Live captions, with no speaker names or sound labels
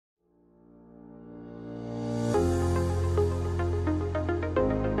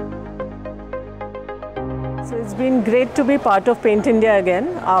So it's been great to be part of Paint India again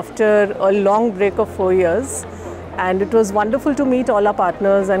after a long break of 4 years, and it was wonderful to meet all our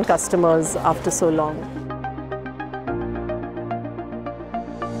partners and customers after so long.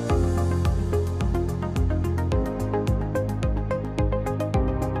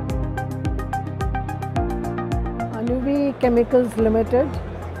 Anuvi Chemicals Limited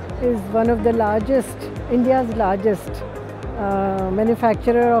is one of the largest, India's largest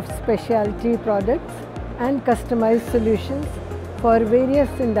manufacturer of specialty products and customized solutions for various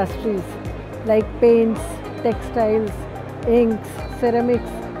industries like paints, textiles, inks, ceramics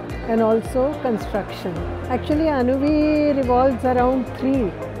and also construction. Actually, Anuvi revolves around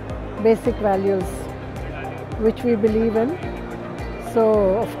 3 basic values which we believe in. So,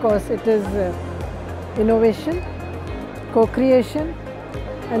 of course, it is innovation, co-creation,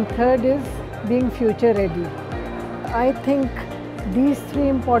 and third is being future ready. I think these 3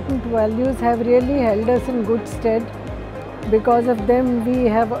 important values have really held us in good stead. Because of them, we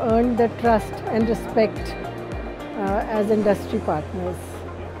have earned the trust and respect as industry partners.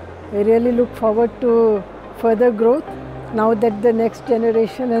 We really look forward to further growth now that the next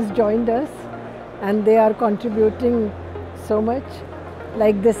generation has joined us and they are contributing so much,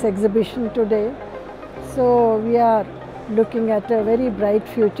 like this exhibition today. So we are looking at a very bright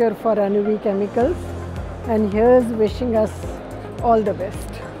future for Anuvi Chemicals, and here's wishing us all the best.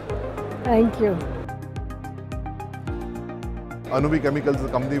 Thank you. Anuvi Chemicals is a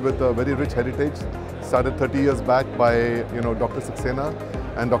company with a very rich heritage, started 30 years back by Dr. Saxena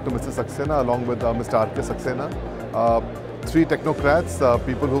and Dr. Mr. Saxena along with Mr. R.K. Saxena. 3 technocrats,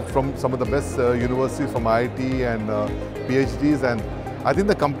 people who from some of the best universities from IIT and PhDs, and I think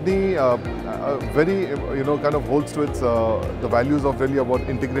the company very kind of holds to its the values of really about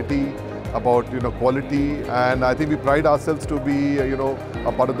integrity, about quality, and I think we pride ourselves to be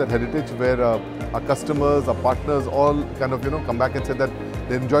a part of that heritage where our customers, our partners all kind of come back and say that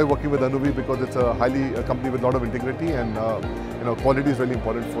they enjoy working with Anuvi because it's a company with a lot of integrity, and quality is really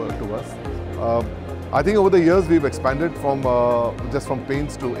important to us. I think over the years we've expanded from just from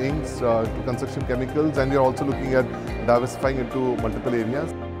paints to inks to construction chemicals, and we're also looking at diversifying into multiple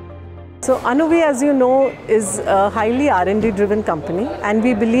areas. So Anuvi, as you know, is a highly R&D driven company, and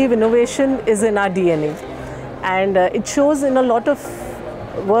we believe innovation is in our DNA, and it shows in a lot of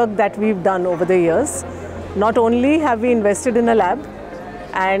work that we've done over the years. Not only have we invested in a lab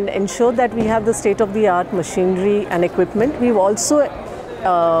and ensured that we have the state-of-the-art machinery and equipment, we've also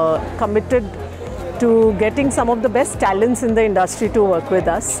committed to getting some of the best talents in the industry to work with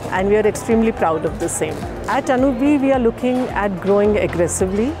us, and we are extremely proud of the same. At Anuvi, we are looking at growing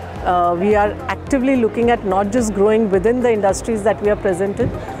aggressively. We are actively looking at not just growing within the industries that we are present in,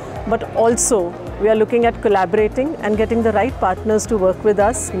 but also we are looking at collaborating and getting the right partners to work with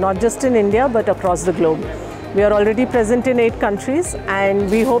us, not just in India, but across the globe. We are already present in 8 countries, and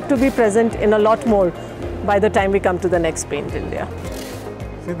we hope to be present in a lot more by the time we come to the next Paint India.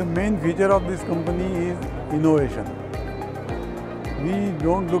 See, the main feature of this company is innovation. We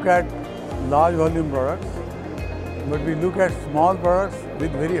don't look at large volume products, but we look at small products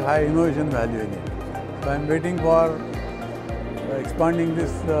with very high innovation value in it. So I am waiting for expanding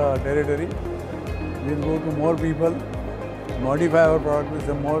this territory. We will go to more people, modify our product with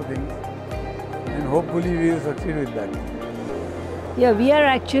some more things, and hopefully we will succeed with that. Yeah, we are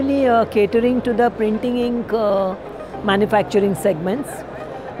actually catering to the printing ink manufacturing segments.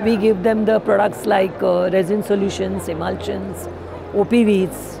 We give them the products like resin solutions, emulsions,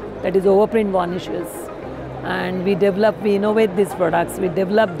 OPVs, that is overprint varnishes. And we innovate these products, we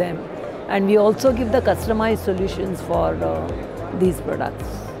develop them, and we also give the customized solutions for these products.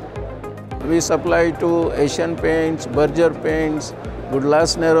 We supply to Asian Paints, Berger Paints,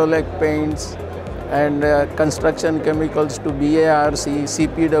 Goodlass Nerolac Paints, and construction chemicals to BARC,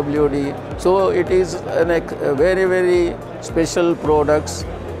 CPWD. So it is a very, very special products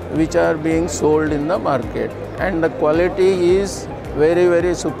which are being sold in the market, and the quality is very,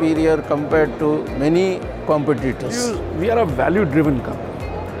 very superior compared to many competitors. We are a value-driven company.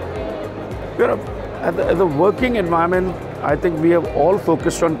 We are as a working environment, I think we have all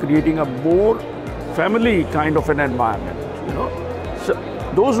focused on creating a more family kind of an environment. So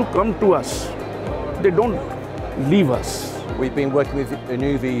those who come to us, they don't leave us. We've been working with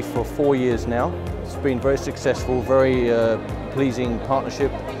Anuvi for 4 years now. It's been very successful, very pleasing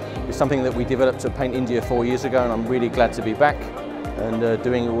partnership. It's something that we developed at Paint India 4 years ago, and I'm really glad to be back and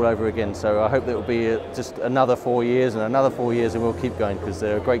doing it all over again. So I hope that it will be just another 4 years and another 4 years, and we'll keep going because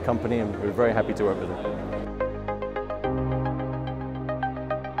they're a great company and we're very happy to work with them.